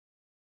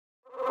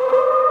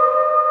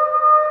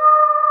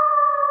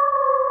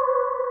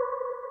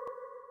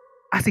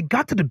As he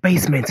got to the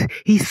basement,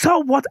 he saw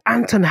what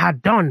Anton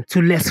had done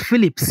to Les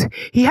Phillips.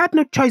 He had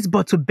no choice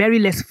but to bury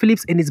Les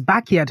Phillips in his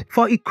backyard,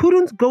 for he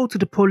couldn't go to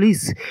the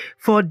police,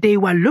 for they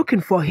were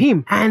looking for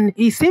him, and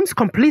he seems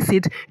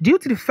complicit due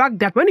to the fact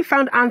that when he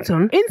found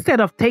Anton,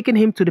 instead of taking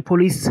him to the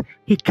police,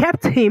 he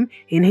kept him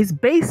in his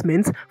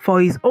basement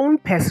for his own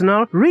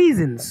personal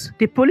reasons.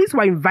 The police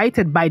were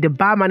invited by the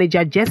bar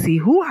manager Jesse,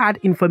 who had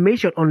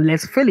information on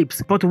Les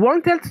Phillips, but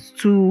wanted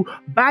to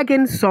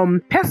bargain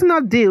some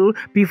personal deal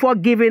before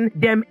giving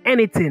them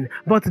anything.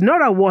 But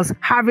Nora was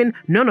having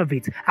none of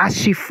it, as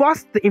she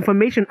forced the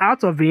information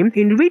out of him,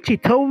 in which he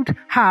told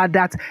her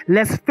that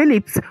Les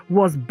Phillips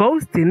was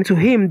boasting to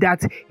him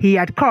that he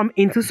had come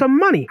into some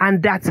money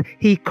and that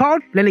he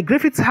called Laney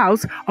Griffin's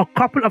house a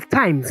couple of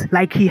times,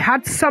 like he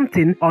had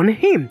something on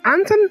him.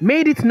 Anton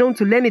made it known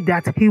to Laney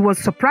that he was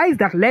surprised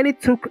that Laney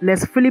took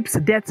Les Phillips'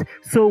 death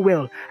so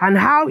well and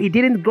how he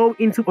didn't go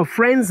into a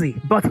frenzy.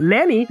 But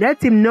Laney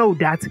let him know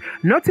that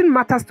nothing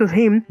matters to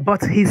him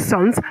but his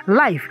son's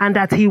life, and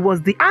that he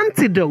was the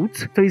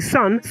antidote to his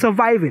son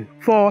surviving.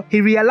 For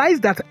he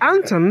realized that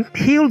Anton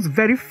heals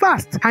very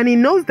fast, and he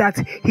knows that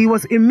he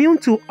was immune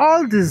to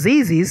all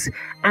diseases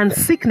and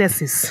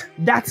sicknesses.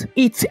 That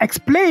it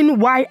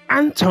explained why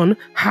Anton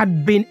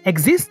had been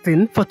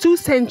existing for 2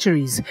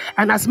 centuries,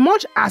 and as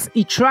much as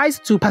he tries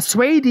to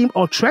persuade him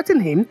or threaten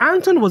him,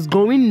 Anton was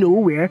going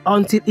nowhere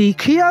until he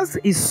cures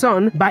his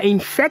son by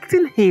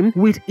infecting him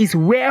with his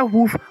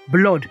werewolf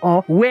blood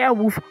or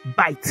werewolf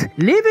bite.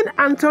 Leaving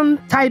Anton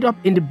tied up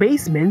in the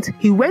basement,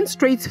 he went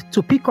straight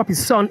to pick up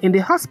his son in the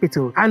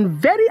hospital, and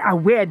very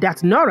aware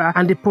that Nora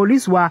and the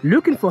police were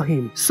looking for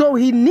him. So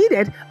he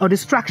needed a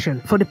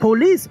distraction, for the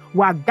police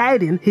were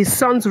guiding his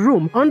son's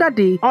room under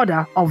the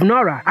order of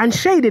Nora, and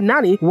Shay the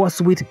nanny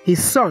was with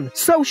his son.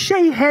 So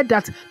Shay heard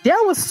that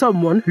there was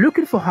someone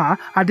looking for her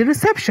at the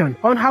reception.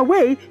 On her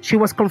way, she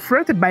was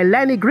confronted by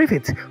Laney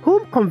Griffin,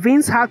 whom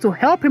convinced her to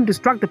help him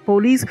distract the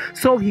police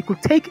so he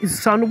could take his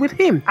son with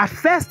him. At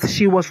first,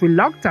 she was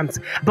reluctant,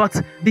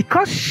 but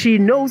because she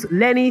knows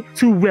Laney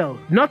too well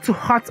not to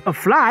hurt a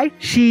fly,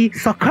 she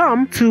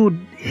succumbed to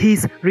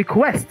his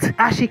request.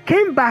 As she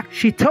came back,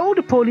 she told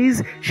the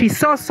police she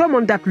saw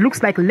someone that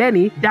looks like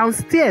Laney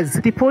downstairs.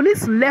 The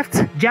police left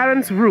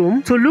Jaren's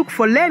room to look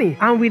for Laney,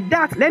 and with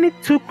that, Laney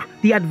took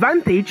the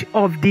advantage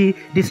of the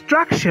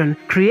distraction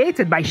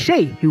created by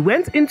Shay. He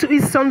went into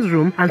his son's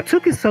room and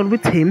took his son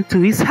with him to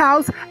his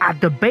house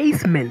at the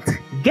basement.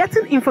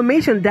 Getting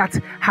information that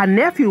her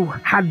nephew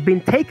had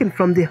been taken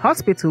from the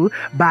hospital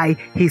by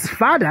his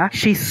father,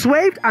 she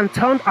swerved and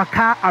turned her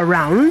car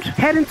around,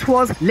 heading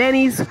towards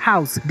Laney's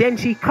house. Then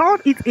she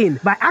called it in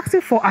by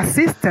asking for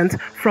assistance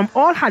from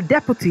all her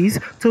deputies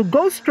to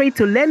go straight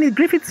to Laney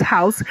Griffin's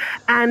house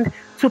and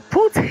to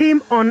put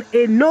him on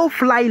a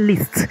no-fly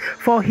list,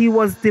 for he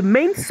was the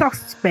main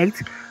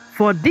suspect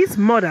for these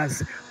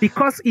murders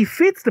because he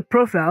fits the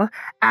profile,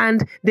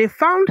 and they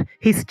found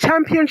his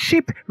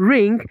championship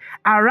ring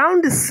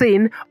around the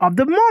scene of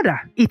the murder.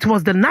 It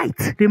was the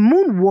night. The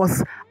moon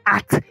was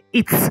at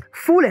its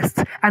fullest,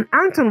 and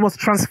Anton was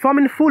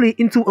transforming fully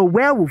into a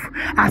werewolf.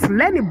 As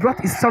Laney brought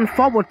his son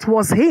forward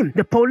towards him,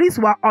 the police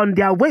were on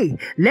their way.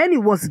 Laney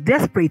was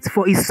desperate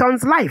for his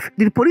son's life.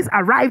 The police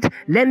arrived at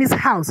Laney's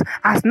house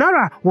as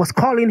Nora was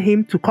calling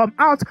him to come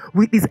out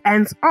with his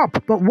hands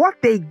up, but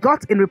what they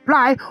got in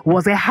reply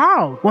was a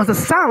howl, was the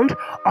sound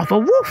of a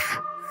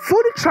wolf.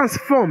 Fully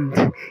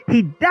transformed,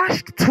 he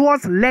dashed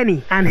towards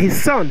Laney and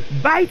his son,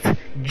 bite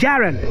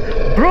Jaren,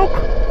 broke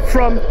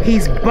from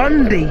his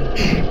bondage.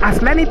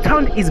 As Laney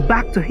turned his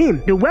back to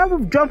him, the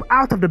werewolf jumped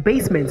out of the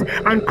basement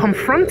and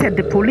confronted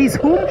the police,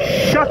 who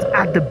shot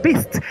at the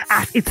beast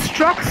as it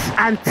struck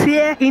and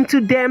tear into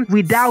them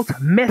without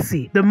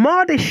mercy. The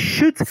more they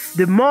shoot,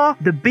 the more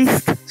the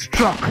beast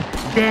struck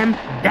them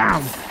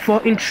down. For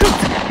in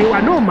truth, they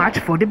were no match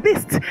for the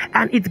beast,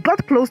 and it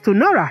got close to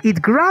Nora. It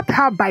grabbed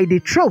her by the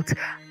throat,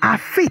 her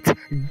feet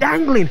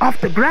dangling off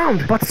the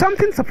ground. But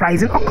something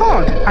surprising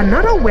occurred.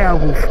 Another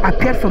werewolf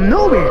appeared from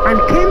nowhere and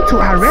came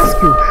to her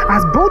rescue.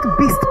 As both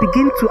beasts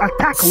began to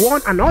attack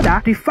one another,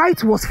 the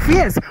fight was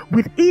fierce,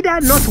 with either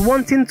not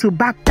wanting to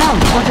back down.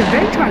 But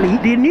eventually,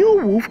 the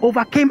new wolf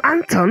overcame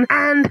Anton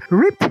and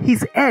ripped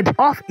his head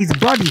off his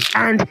body,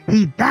 and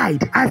he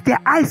died. As their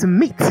eyes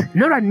met,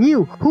 Nora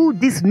knew who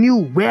this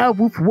new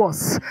werewolf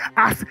was,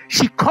 as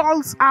she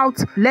calls out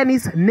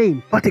Laney's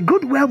name. But a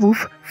good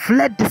werewolf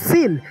fled the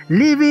scene,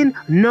 leaving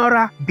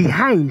Nora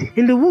behind.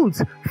 In the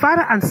woods,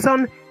 father and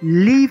son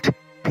lived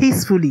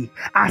peacefully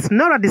as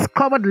Nora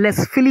discovered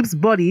Les Phillips'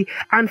 body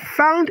and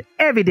found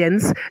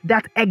evidence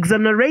that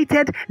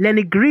exonerated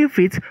Laney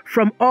Griffin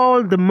from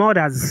all the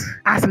murders.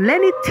 As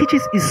Laney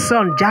teaches his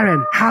son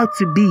Jaren how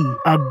to be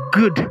a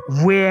good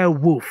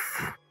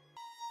werewolf.